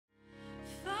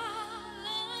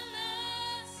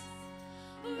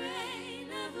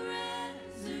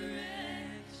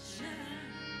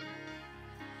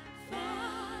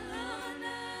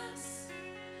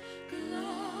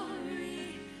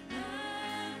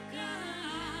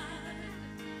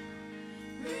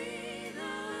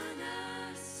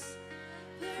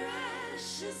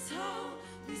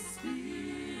Holy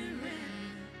Spirit,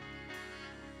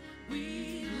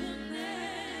 we will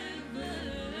never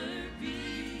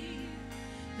be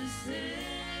the same.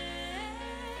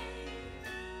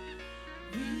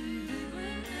 We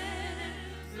will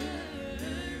never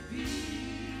be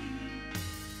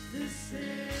the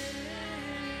same.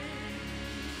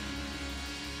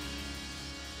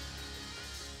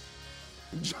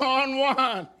 John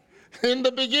 1. In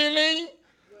the beginning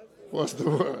was the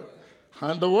Word.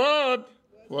 And the Word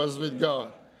was with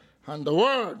God. And the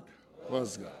Word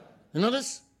was God. You know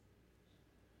this?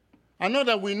 I know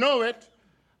that we know it,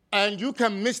 and you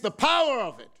can miss the power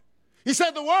of it. He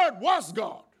said the Word was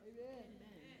God.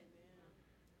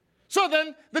 So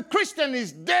then the Christian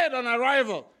is dead on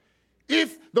arrival.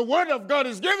 If the Word of God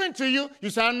is given to you, you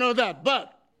say, I know that,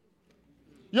 but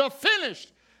you're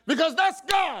finished because that's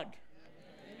God.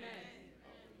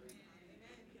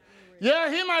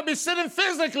 Yeah, he might be sitting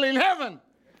physically in heaven,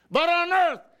 but on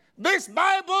earth, this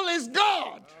Bible is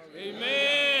God.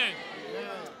 Amen.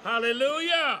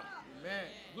 Hallelujah. Amen.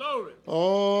 Glory.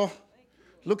 Oh,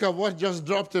 look at what just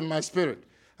dropped in my spirit.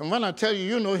 And when I tell you,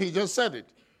 you know he just said it.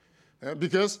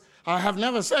 Because I have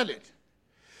never said it.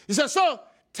 He said, so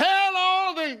tell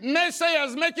all the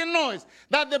naysayers making noise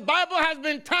that the Bible has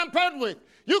been tampered with.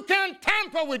 You can't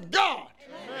tamper with God.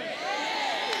 Amen.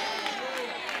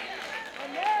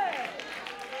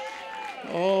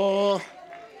 Oh,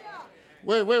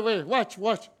 wait. Watch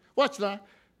now.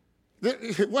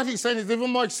 What he's saying is even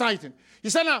more exciting. He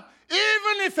said, now,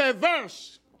 even if a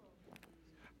verse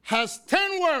has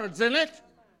 10 words in it,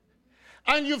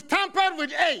 and you've tampered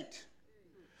with 8,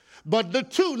 but the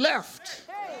 2 left,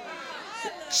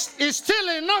 is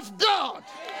still enough God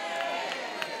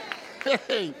to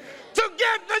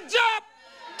get the job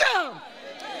done.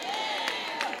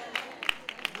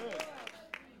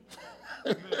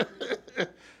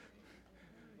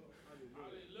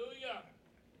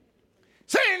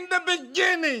 Say, in the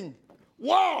beginning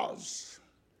was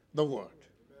the Word.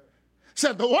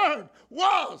 Said the Word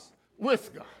was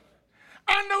with God.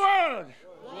 And the Word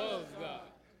Was God.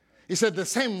 He said the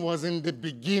same was in the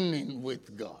beginning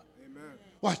with God. Amen.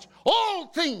 Watch. All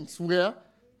things were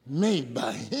made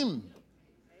by Him.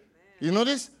 You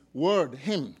notice? Word,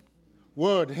 Him.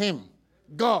 Word, Him.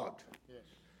 God.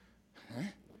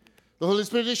 The Holy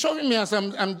Spirit is showing me as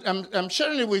I'm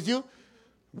sharing it with you.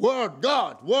 Word,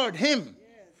 God. Word, Him.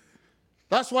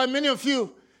 That's why many of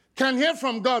you can't hear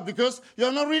from God because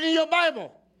you're not reading your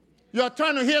Bible. You're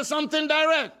trying to hear something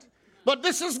direct. But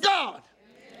this is God.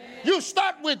 You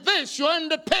start with this. You're in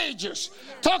the pages,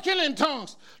 talking in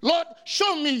tongues. Lord,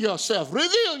 show me yourself.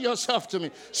 Reveal yourself to me.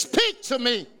 Speak to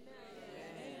me.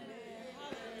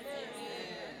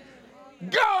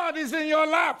 God is in your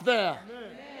lap there.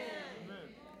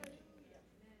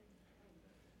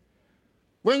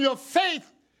 When your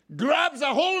faith grabs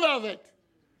a hold of it,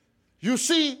 you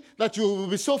see that you will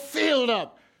be so filled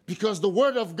up because the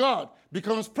Word of God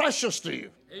becomes precious to you.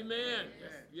 Amen.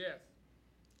 Yes.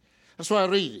 That's why I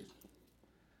read it.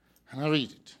 And I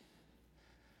read it.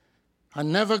 I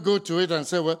never go to it and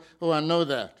say, well, I know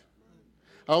that.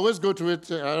 I always go to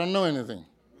it, I don't know anything.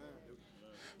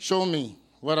 Show me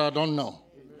what I don't know.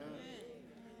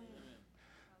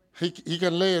 He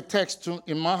can lay a text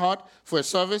in my heart for a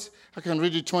service. I can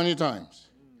read it 20 times.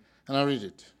 And I read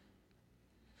it.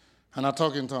 And I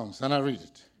talk in tongues. And I read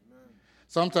it.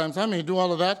 Sometimes I may do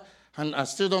all of that, and I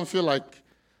still don't feel like,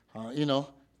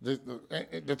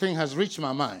 the thing has reached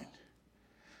my mind.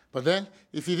 But then,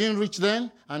 if it didn't reach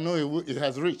then, I know it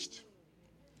has reached.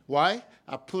 Why?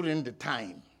 I put in the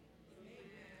time.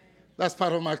 That's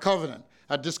part of my covenant.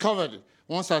 I discovered it.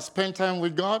 Once I spend time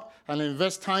with God and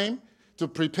invest time to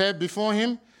prepare before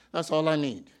Him, that's all I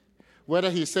need.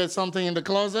 Whether He said something in the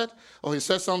closet, or He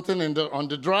said something on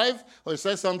the drive, or He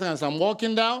said something as I'm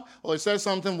walking down, or He said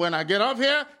something when I get up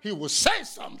here, He will say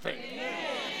something.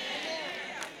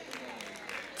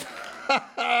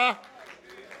 I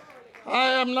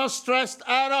am not stressed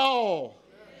at all.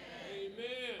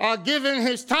 I give Him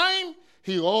His time.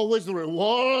 He always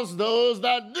rewards those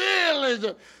that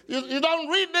diligently. You don't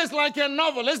read this like a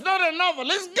novel. It's not a novel.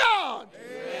 It's God.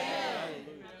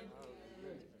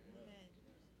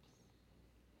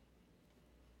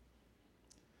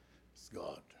 It's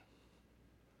God.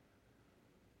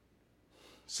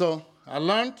 So I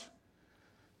learned,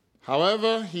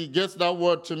 however He gets that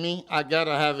word to me, I got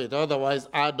to have it. Otherwise,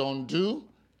 I don't do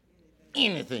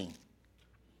anything.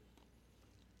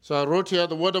 So I wrote here,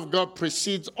 the Word of God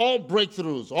precedes all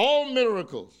breakthroughs, all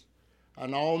miracles,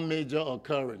 and all major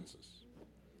occurrences.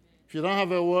 If you don't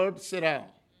have a word, sit down.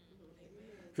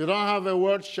 If you don't have a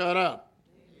word, shut up.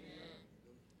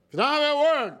 If you don't have a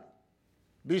word,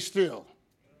 Be still.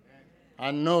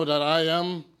 I know that I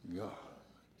am God.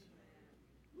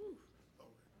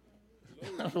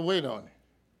 You have to wait on it.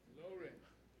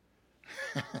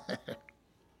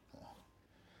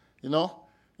 You know,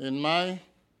 in my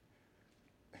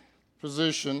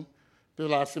position,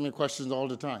 people are asking me questions all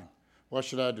the time. What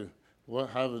should I do?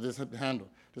 How will this handle?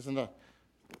 This and that.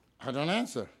 I don't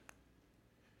answer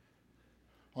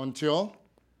until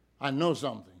I know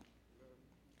something.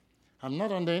 I'm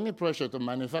not under any pressure to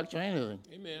manufacture anything.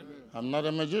 Amen. I'm not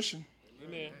a magician.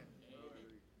 Amen.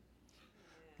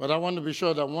 But I want to be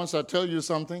sure that once I tell you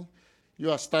something,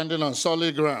 you are standing on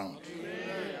solid ground.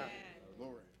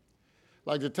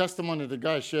 Like the testimony the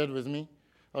guy shared with me,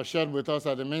 or shared with us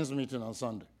at the men's meeting on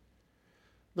Sunday.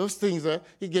 Those things,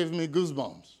 he gave me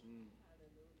goosebumps.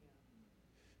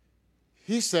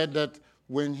 He said that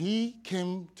when he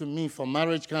came to me for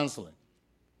marriage counseling,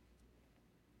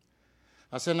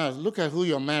 I said, now look at who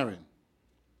you're marrying.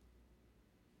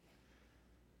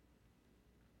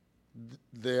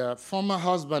 Their former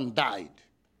husband died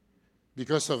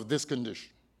because of this condition.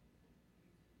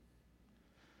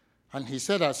 And he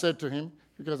said, I said to him,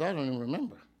 because I don't even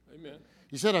remember. Amen.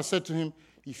 He said, I said to him,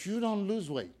 if you don't lose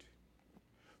weight,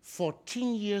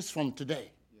 14 years from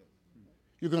today,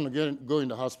 you're going to go in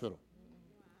the hospital.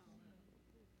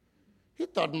 He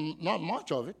thought not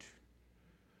much of it.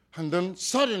 And then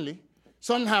suddenly,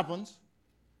 something happens,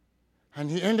 and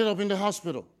he ended up in the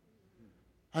hospital.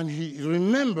 And he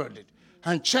remembered it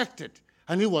and checked it,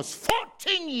 and it was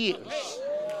 14 years.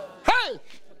 Hey!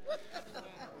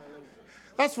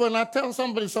 That's when I tell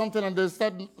somebody something and they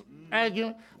start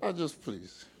arguing, I just,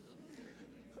 please.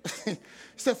 He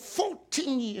said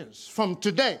 14 years from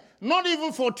today, not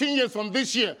even 14 years from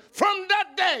this year, from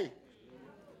that day.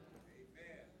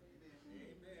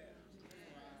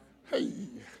 Hey,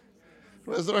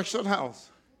 Resurrection House.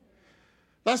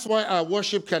 That's why our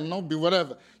worship cannot be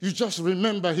whatever. You just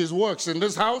remember his works in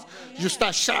this house. You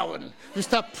start shouting. You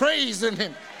start praising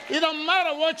him. It don't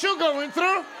matter what you're going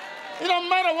through. It don't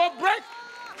matter what break.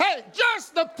 Hey,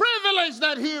 just the privilege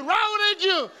that he routed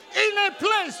you in a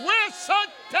place where such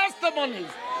testimonies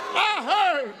are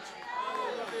heard.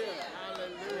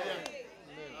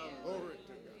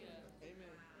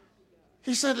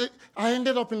 He said, I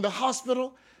ended up in the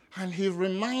hospital, and he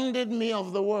reminded me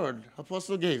of the word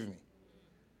Apostle gave me.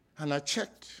 And I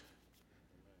checked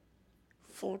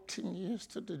 14 years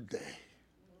to the day.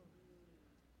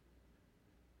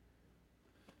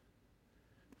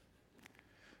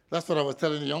 That's what I was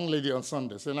telling the young lady on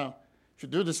Sunday. Say, now, if you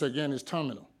do this again, it's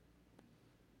terminal.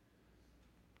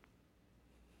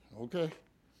 Okay.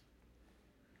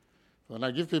 When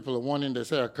I give people a warning, they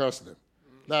say I curse them.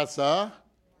 That's a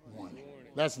warning.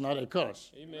 That's not a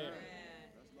curse. Amen.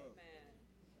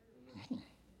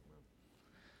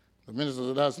 The minister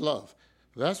said, that's love.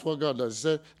 That's what God does. He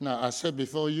said, now I said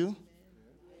before you,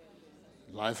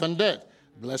 life and death,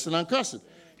 blessing and cursing.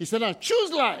 He said, now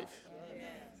choose life.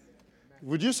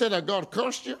 Would you say that God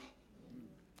cursed you?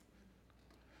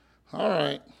 All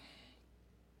right.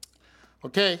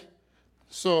 Okay.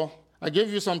 So I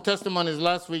gave you some testimonies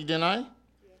last week, didn't I?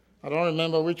 I don't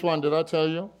remember which one did I tell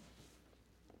you.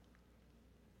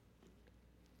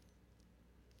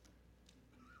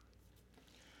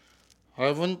 I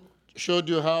haven't showed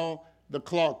you how the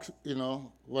clock,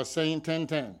 was saying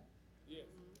 10:10.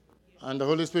 And the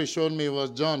Holy Spirit showed me it was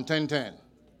John 10:10.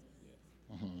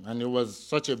 And it was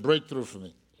such a breakthrough for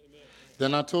me. Amen.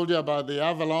 Then I told you about the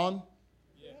Avalon,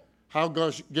 how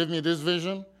God gave me this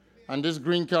vision, and this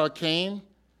green car came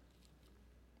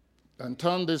and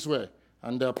turned this way,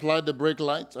 and they applied the brake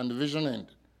lights, and the vision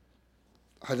ended.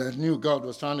 And I knew God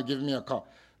was trying to give me a car.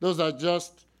 Those are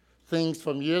just things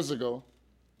from years ago.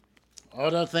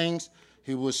 Other things,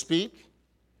 he will speak.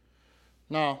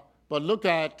 Now, but look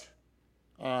at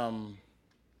Iguan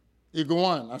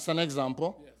as an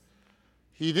example. Yes.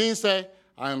 He didn't say,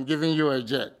 I am giving you a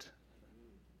jet.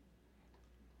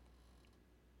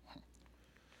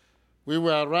 We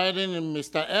were riding in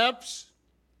Mr. Epps'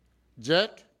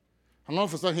 jet, and all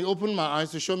of a sudden he opened my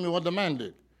eyes to show me what the man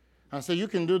did. And said, you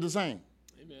can do the same.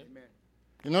 Amen.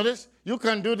 You notice? You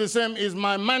can do the same is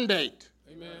my mandate.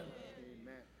 Amen.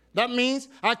 That means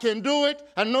I can do it,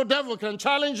 and no devil can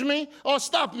challenge me or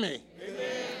stop me. Amen.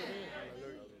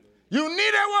 You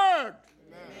need a word.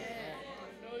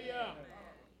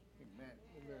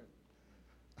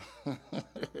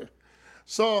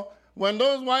 So when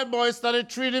those white boys started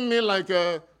treating me like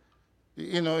a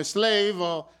slave,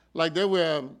 or like they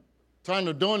were trying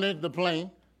to donate the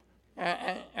plane,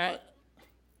 I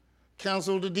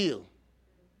canceled the deal.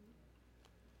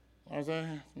 I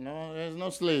said, no, there's no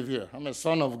slave here. I'm a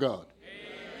son of God.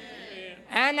 Amen.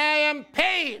 And I am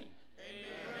paying.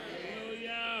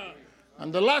 Hallelujah.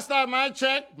 And the last time I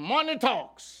checked, money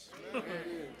talks.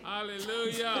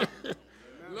 Hallelujah.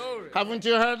 Glory. Haven't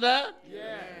you heard that?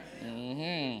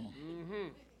 Yeah.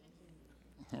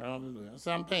 Hallelujah.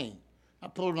 So I'm paying. I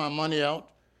pulled my money out.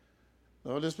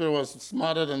 The Holy Spirit was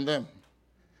smarter than them.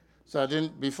 So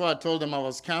before I told them I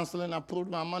was canceling, I pulled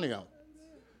my money out.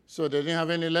 So they didn't have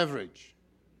any leverage.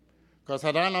 Because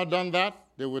had I not done that,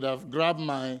 they would have grabbed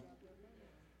my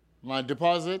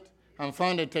deposit and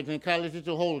found a technicality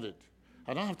to hold it.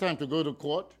 I don't have time to go to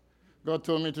court. God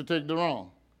told me to take the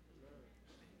wrong.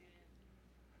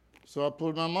 So I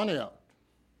pulled my money out.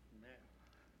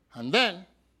 And then,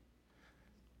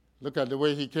 look at the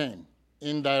way he came,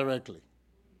 indirectly.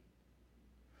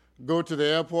 Go to the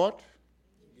airport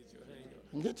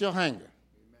and get your hanger.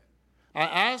 I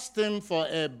asked him for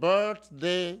a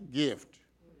birthday gift.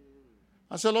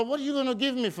 I said, Lord, what are you going to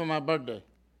give me for my birthday?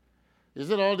 Is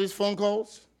it all these phone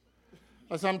calls?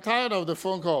 I said, I'm tired of the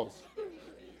phone calls.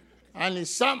 I need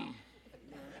something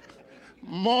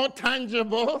more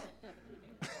tangible.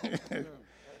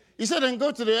 He said, then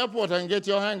go to the airport and get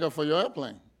your hanger for your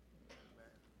airplane.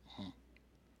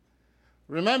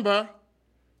 Remember,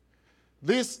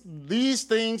 these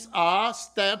things are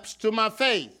steps to my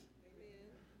faith.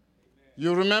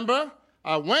 You remember?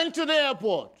 I went to the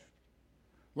airport.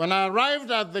 When I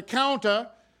arrived at the counter,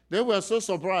 they were so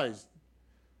surprised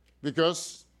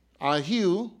because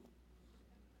Hugh,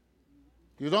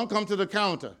 you don't come to the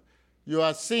counter. You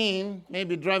are seen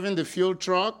maybe driving the fuel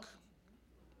truck,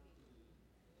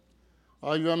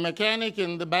 or you're a mechanic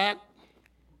in the back.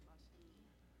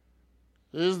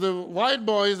 It's the white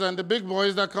boys and the big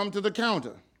boys that come to the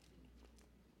counter.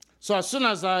 So as soon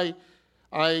as I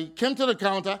came to the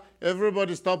counter,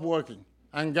 everybody stopped working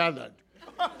and gathered.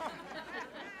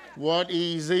 What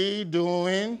is he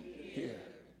doing here?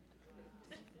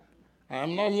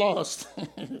 I'm not lost.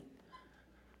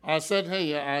 I said,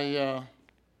 hey, I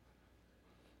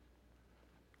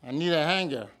need a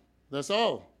hanger. They said,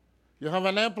 oh, you have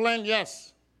an airplane?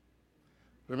 Yes.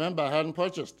 Remember, I hadn't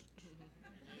purchased it.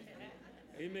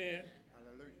 Amen.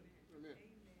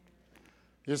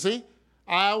 You see,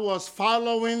 I was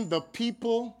following the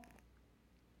people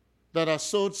that I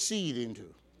sowed seed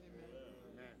into.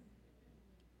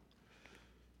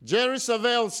 Jerry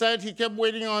Savelle said he kept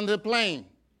waiting on the plane.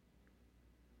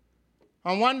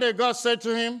 And one day God said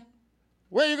to him,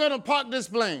 where are you going to park this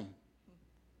plane?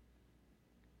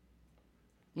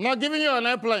 I'm not giving you an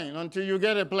airplane until you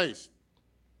get a place.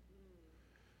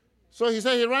 So he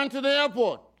said he ran to the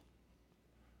airport.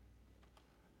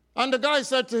 And the guy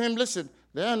said to him, listen,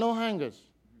 there are no hangers.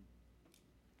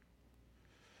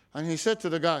 And he said to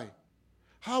the guy,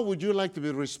 how would you like to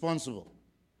be responsible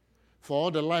for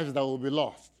all the lives that will be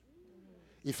lost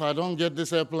if I don't get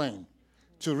this airplane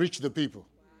to reach the people?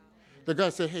 The guy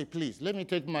said, hey, please, let me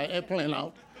take my airplane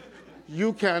out.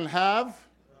 You can have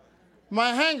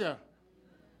my hanger.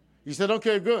 He said,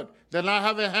 okay, good. Then I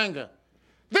have a hanger.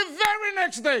 The very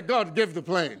next day, God gave the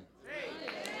plane.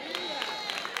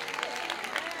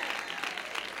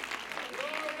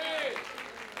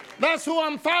 That's who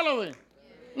I'm following.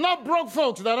 Not broke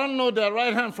folks that don't know their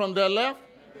right hand from their left.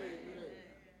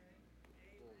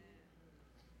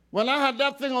 When I had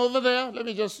that thing over there, let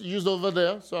me just use over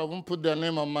there so I won't put their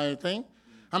name on my thing.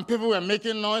 And people were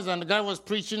making noise, and the guy was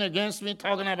preaching against me,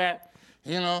 talking about,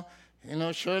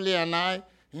 Shirley and I,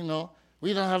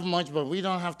 we don't have much, but we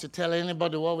don't have to tell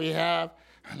anybody what we have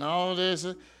and all this.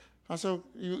 I said,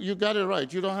 you got it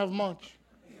right. You don't have much.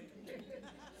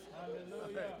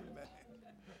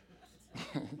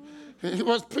 He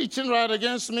was preaching right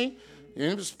against me.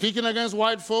 He was speaking against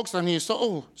white folks, and he said,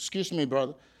 oh, excuse me,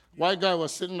 brother. White guy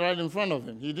was sitting right in front of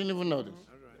him. He didn't even notice.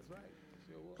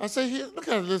 I said, look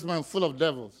at this man full of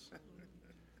devils.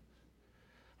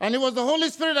 And it was the Holy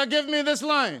Spirit that gave me this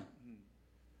line.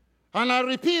 And I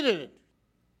repeated it.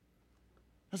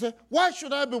 I said, why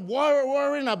should I be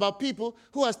worrying about people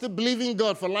who are still believing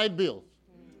God for light bills?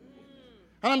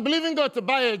 And I'm believing God to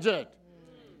buy a jet.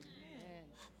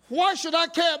 Why should I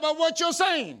care about what you're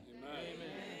saying? Amen.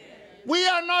 We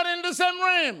are not in the same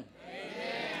realm.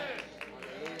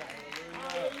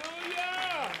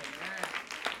 Hallelujah.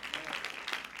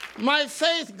 My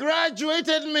faith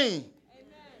graduated me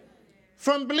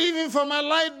from believing for my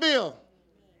light bill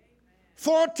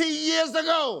 40 years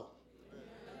ago.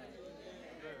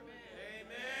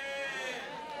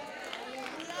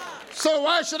 So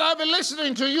why should I be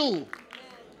listening to you?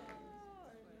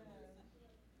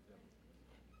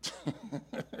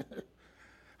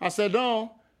 I said,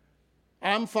 no,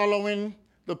 I'm following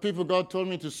the people God told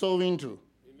me to sow into.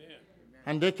 Amen.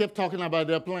 And they kept talking about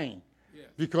their plane. Yes.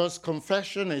 Because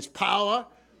confession is power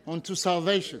unto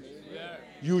salvation.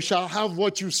 You shall have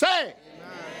what you say,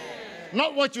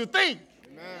 not what you think.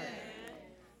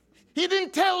 He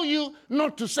didn't tell you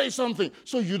not to say something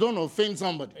so you don't offend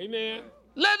somebody. Amen.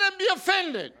 Let them be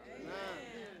offended.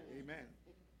 Amen.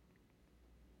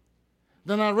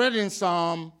 Then I read in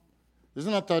Psalm,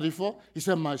 isn't that 34? He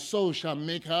said, my soul shall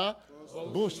make her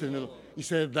boast in the Lord. He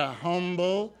said, the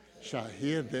humble shall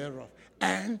hear thereof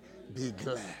and be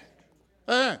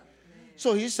glad.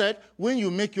 So he said, when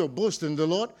you make your boast in the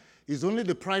Lord, it's only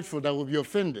the prideful that will be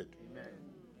offended.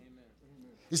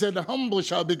 He said, the humble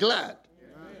shall be glad.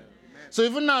 So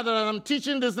even now that I'm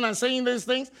teaching this and I'm saying these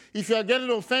things, if you are getting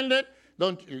offended,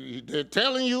 they're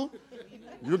telling you,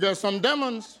 you got some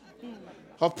demons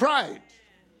of pride.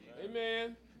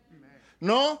 Amen.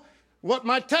 No, what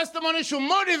my testimony should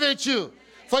motivate you,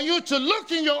 for you to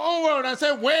look in your own world and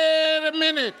say, wait a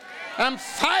minute, I'm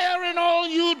firing all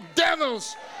you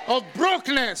devils of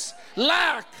brokenness,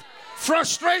 lack,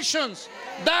 frustrations,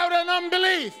 doubt and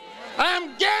unbelief.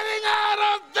 I'm getting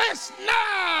out of this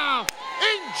now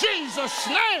in Jesus'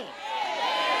 name.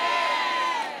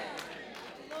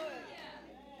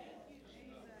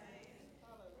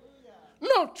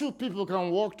 No two people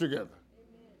can walk together.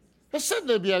 They said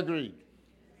they be agreed.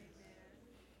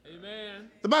 Amen.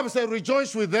 The Bible said,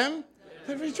 rejoice with them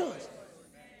that rejoice.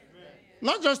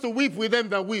 Not just to weep with them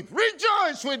that weep.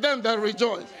 Rejoice with them that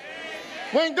rejoice.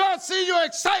 When God sees you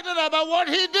excited about what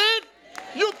he did,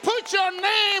 you put your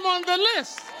name on the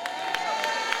list.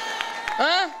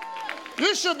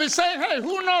 You should be saying, hey,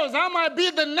 who knows? I might be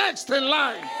the next in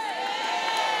line.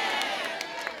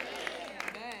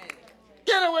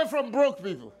 Get away from broke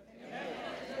people.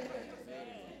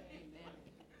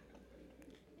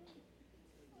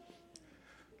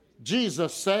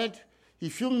 Jesus said,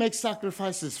 if you make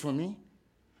sacrifices for me,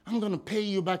 I'm going to pay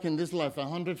you back in this life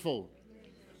 100-fold.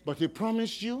 But he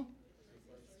promised you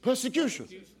persecution.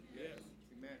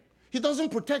 He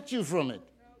doesn't protect you from it.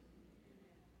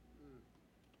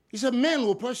 He said, men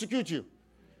will persecute you.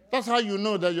 That's how you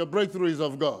know that your breakthrough is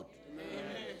of God.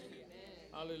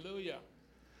 Hallelujah.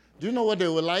 Do you know what they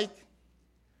were like?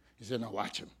 He said, now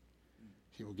watch him.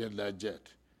 He will get that jet.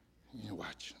 You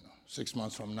watch. 6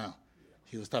 months from now,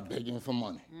 he will start begging for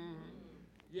money.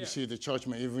 You see, the church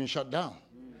may even shut down.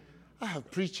 I have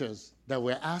preachers that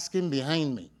were asking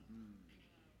behind me.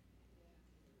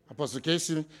 Apostle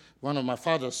Casey, one of my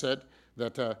fathers, said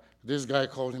that this guy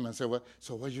called him and said, well,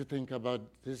 so what do you think about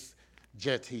this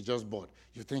jet he just bought?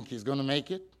 You think he's going to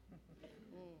make it?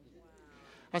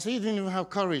 I said, he didn't even have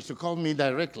courage to call me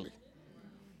directly.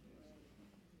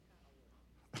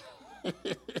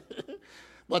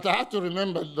 But I have to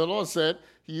remember, the Lord said,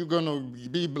 you're going to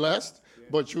be blessed,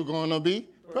 but you're going to be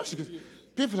persecuted.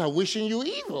 People are wishing you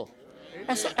evil.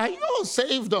 I said, are you all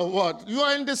saved or what? You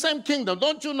are in the same kingdom.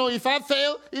 Don't you know if I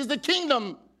fail, it's the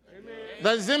kingdom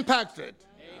that is impacted.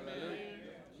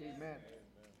 Amen.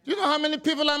 You know how many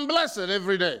people I'm blessed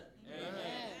every day?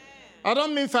 Amen. I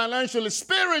don't mean financially,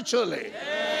 spiritually.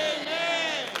 Amen.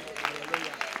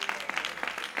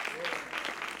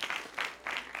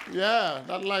 Yeah,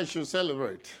 that life should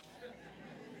celebrate.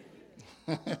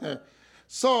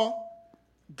 So,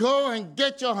 go and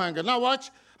get your hunger. Now watch.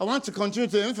 I want to continue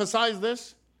to emphasize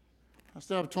this. I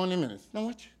still have 20 minutes. Now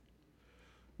watch.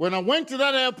 When I went to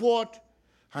that airport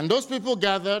and those people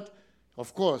gathered,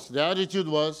 of course, the attitude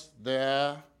was,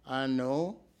 there are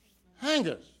no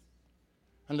hangers.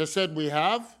 And they said, we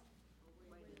have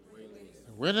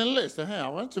a waiting list. Hey, I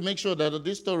want to make sure that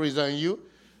these stories are in you.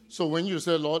 So when you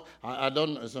say, Lord, I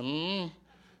don't, I say,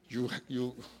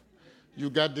 you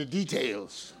got the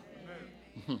details.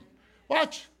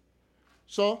 Watch.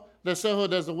 So they say, oh,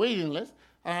 there's a waiting list.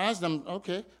 I asked them,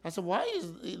 okay. I said, why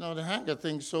is, the hanger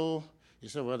thing so? He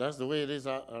said, well, that's the way it is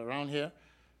around here.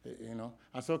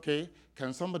 I said, okay,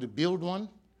 can somebody build one?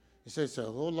 He said, it's a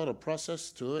whole lot of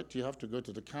process to it. You have to go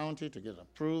to the county to get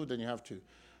approved, then you have to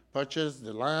purchase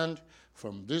the land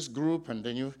from this group, and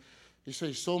then he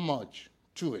said, so much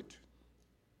to it.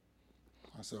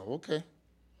 I said, okay.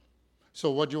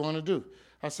 So what do you want to do?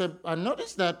 I said, I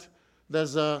noticed that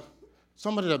there's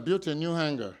somebody that built a new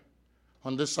hangar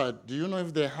on this side. Do you know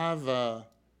if they have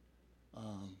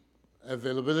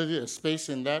availability, a space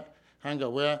in that hangar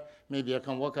where maybe I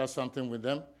can work out something with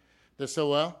them? They said,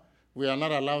 well, we are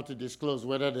not allowed to disclose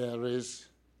whether there is.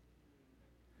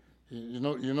 You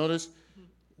notice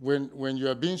when you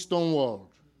are being stonewalled,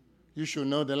 you should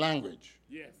know the language.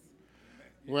 Yes.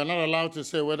 We're not allowed to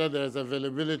say whether there's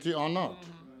availability or not.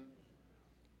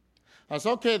 I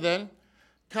said, okay then,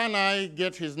 can I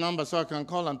get his number so I can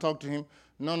call and talk to him?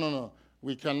 No.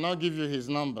 We cannot give you his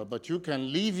number, but you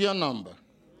can leave your number.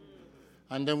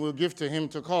 and then we'll give to him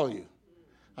to call you.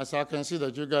 I said, I can see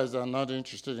that you guys are not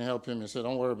interested in helping me. He said,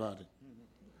 don't worry about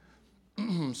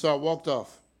it. So I walked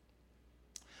off.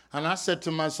 And I said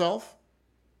to myself,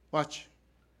 watch,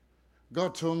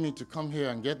 God told me to come here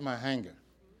and get my hanger.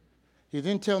 He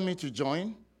didn't tell me to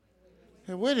join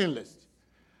a waiting list.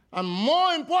 And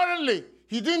more importantly,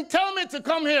 he didn't tell me to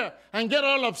come here and get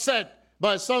all upset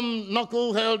by some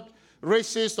knucklehead,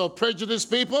 racist, or prejudiced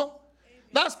people.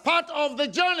 That's part of the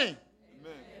journey.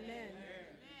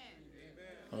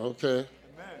 Okay.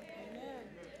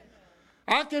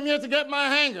 I came here to get my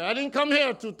hanger. I didn't come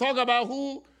here to talk about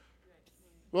who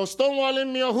was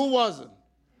stonewalling me or who wasn't.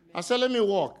 I said, let me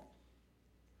walk.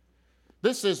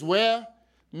 This is where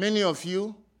many of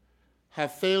you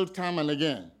have failed time and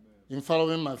again in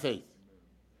following my faith.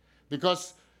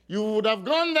 Because you would have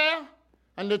gone there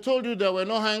and they told you there were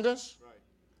no hangers.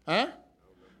 Huh?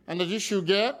 And that you should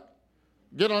get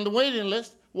on the waiting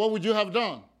list. What would you have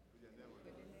done?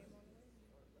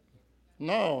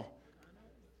 No,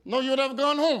 you would have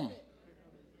gone home.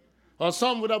 Or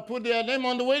some would have put their name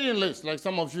on the waiting list, like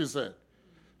some of you said.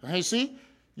 And you see,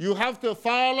 you have to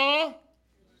follow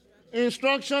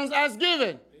instructions as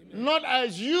given, not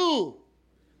as you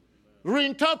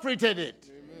reinterpreted it.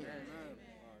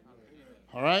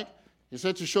 All right? He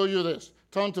said to show you this.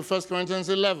 Turn to 1 Corinthians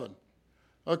 11.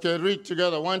 Okay, read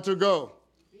together. 1, 2, go.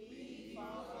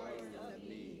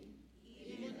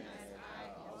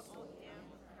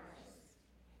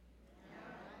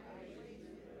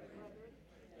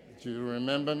 Do you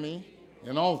remember me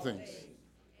in all things?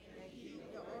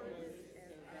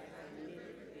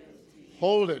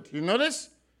 Hold it. You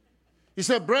notice? He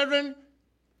said, brethren,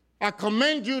 I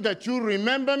commend you that you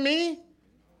remember me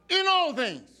in all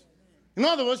things. In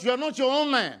other words, you are not your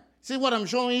own man. See what I'm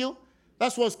showing you?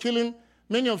 That's what's killing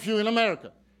many of you in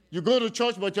America. You go to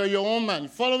church, but you're your own man.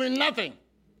 You're following nothing.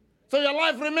 So your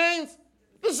life remains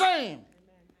the same.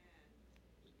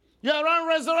 You're around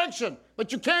resurrection,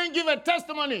 but you can't give a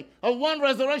testimony of one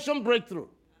resurrection breakthrough.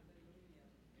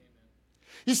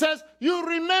 He says, you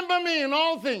remember me in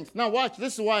all things. Now watch,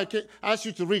 this is why I asked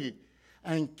you to read it.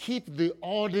 And keep the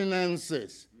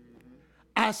ordinances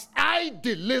as I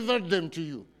delivered them to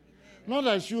you. Not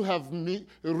as you have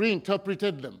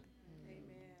reinterpreted them.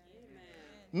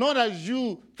 Not as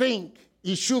you think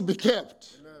it should be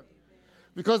kept.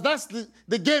 Because that's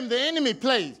the game the enemy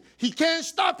plays. He can't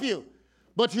stop you.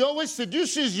 But he always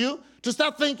seduces you to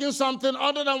start thinking something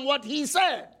other than what he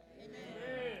said.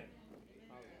 Amen.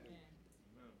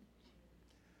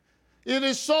 It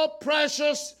is so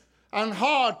precious and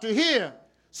hard to hear.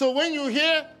 So when you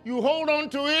hear, you hold on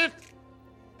to it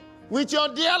with your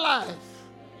dear life.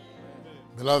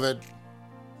 Beloved,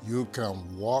 you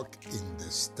can walk in the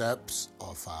steps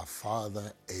of our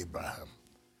father Abraham.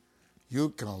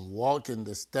 You can walk in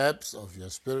the steps of your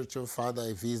spiritual father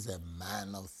if he's a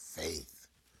man of faith.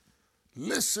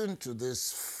 Listen to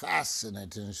this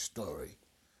fascinating story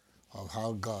of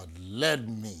how God led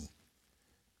me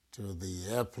to the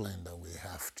airplane that we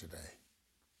have today.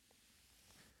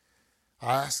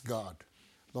 I asked God,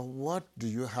 Lord, what do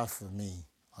you have for me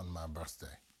on my birthday?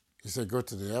 He said, go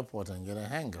to the airport and get a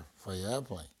hanger for your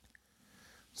airplane.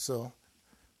 So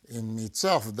in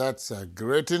itself, that's a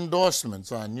great endorsement.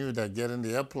 So I knew that getting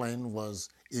the airplane was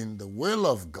in the will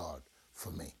of God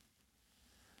for me.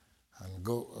 And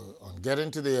on getting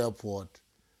to the airport,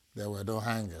 there were no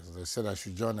hangers. They said I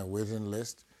should join a waiting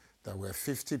list. There were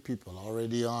 50 people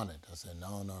already on it. I said,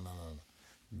 no.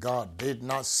 God did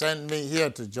not send me here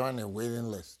to join a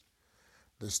waiting list.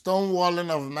 The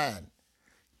stonewalling of man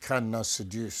cannot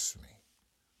seduce me.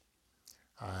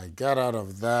 I got out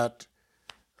of that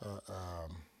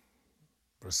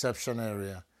reception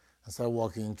area and started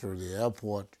walking through the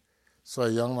airport. Saw a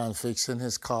young man fixing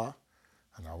his car,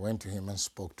 and I went to him and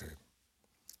spoke to him.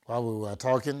 While we were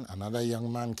talking, another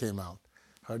young man came out,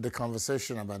 heard the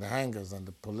conversation about the hangers and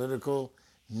the political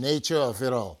nature of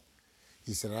it all.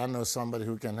 He said, I know somebody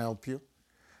who can help you,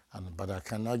 but I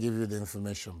cannot give you the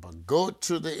information. But go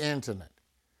to the internet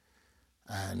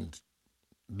and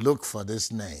look for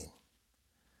this name.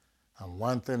 And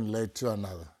one thing led to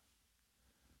another.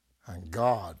 And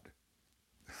God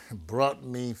brought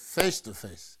me face to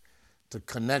face to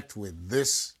connect with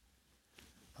this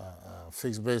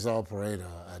fixed base operator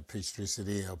at Peachtree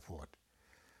City Airport.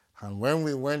 And when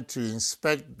we went to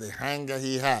inspect the hangar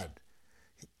he had,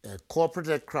 a corporate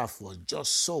aircraft was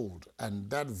just sold, and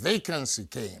that vacancy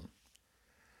came.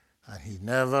 And he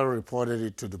never reported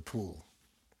it to the pool.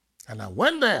 And I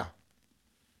went there,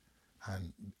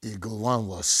 and Eagle One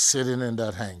was sitting in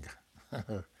that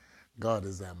hangar. God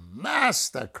is a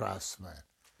master craftsman.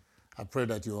 I pray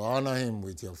that you honor him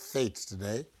with your faith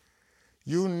today.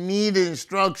 You need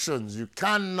instructions. You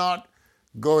cannot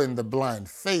go in the blind.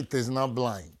 Faith is not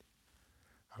blind.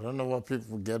 I don't know what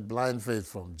people get blind faith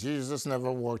from. Jesus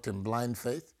never walked in blind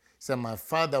faith. He said, my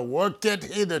Father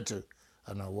worketh hitherto,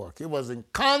 and I walk. He was in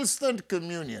constant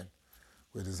communion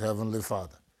with his heavenly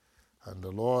Father. And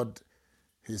the Lord,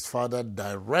 his Father,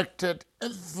 directed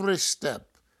every step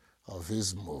of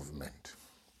his movement.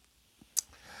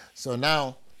 So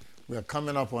now we are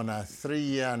coming up on our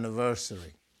 3-year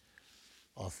anniversary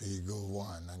of Eagle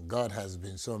One, and God has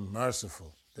been so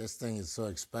merciful. This thing is so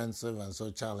expensive and so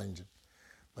challenging,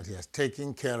 but he has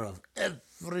taken care of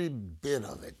every bit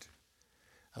of it.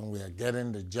 And we are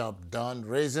getting the job done,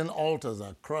 raising altars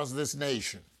across this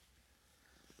nation.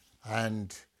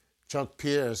 And Chuck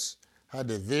Pierce had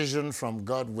a vision from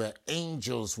God where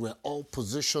angels were all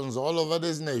positions all over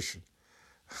this nation.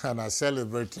 And I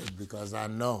celebrated because I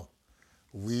know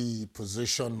we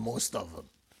position most of them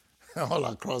all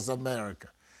across America,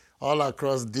 all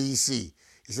across D.C.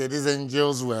 He said these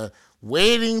angels were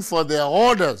waiting for their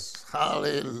orders.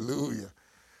 Hallelujah.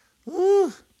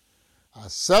 Woo. I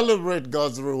celebrate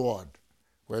God's reward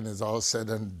when it's all said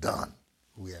and done.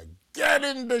 We are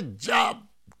getting the job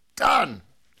done.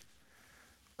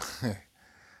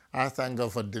 I thank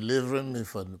God for delivering me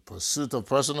from the pursuit of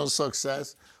personal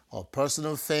success or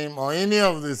personal fame or any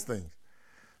of these things.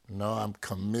 No, I'm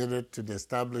committed to the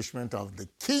establishment of the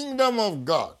kingdom of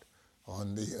God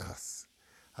on the earth.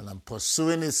 And I'm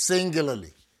pursuing it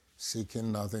singularly,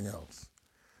 seeking nothing else.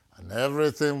 And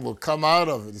everything will come out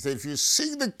of it. He said, if you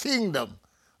seek the kingdom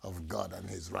of God and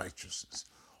his righteousness,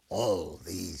 all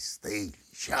these things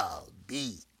shall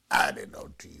be added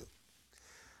unto you.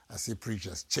 I see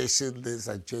preachers chasing this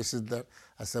and chasing that.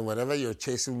 I said, whatever you're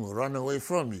chasing will run away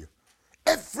from you.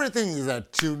 Everything is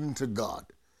attuned to God.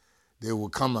 They will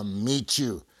come and meet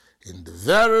you in the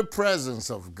very presence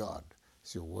of God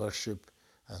as you worship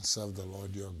and serve the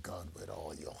Lord your God with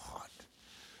all your heart.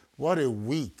 What a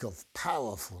week of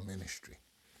powerful ministry.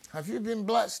 Have you been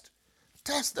blessed?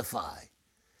 Testify.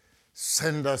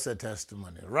 Send us a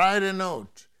testimony. Write a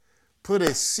note. Put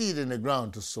a seed in the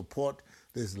ground to support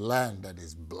this land that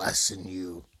is blessing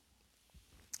you.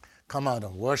 Come out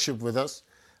and worship with us.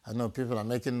 I know people are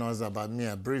making noise about me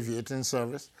abbreviating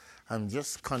service. I'm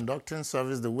just conducting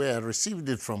service the way I received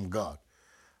it from God.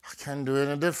 I can't do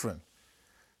any different.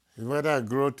 Whether I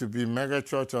grow to be mega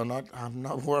church or not, I'm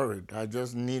not worried. I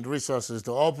just need resources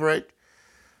to operate.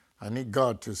 I need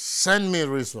God to send me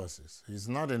resources. He's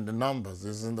not in the numbers.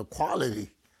 He's in the quality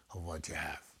of what you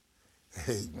have.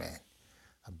 Amen.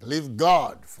 I believe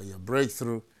God for your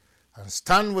breakthrough and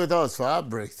stand with us for our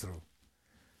breakthrough.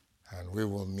 And we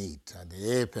will meet at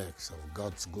the apex of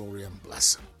God's glory and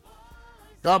blessing.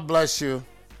 God bless you.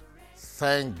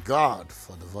 Thank God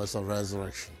for the voice of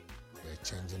resurrection. We're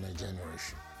changing a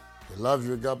generation. We love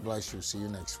you. God bless you. See you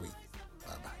next week.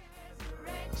 Bye-bye.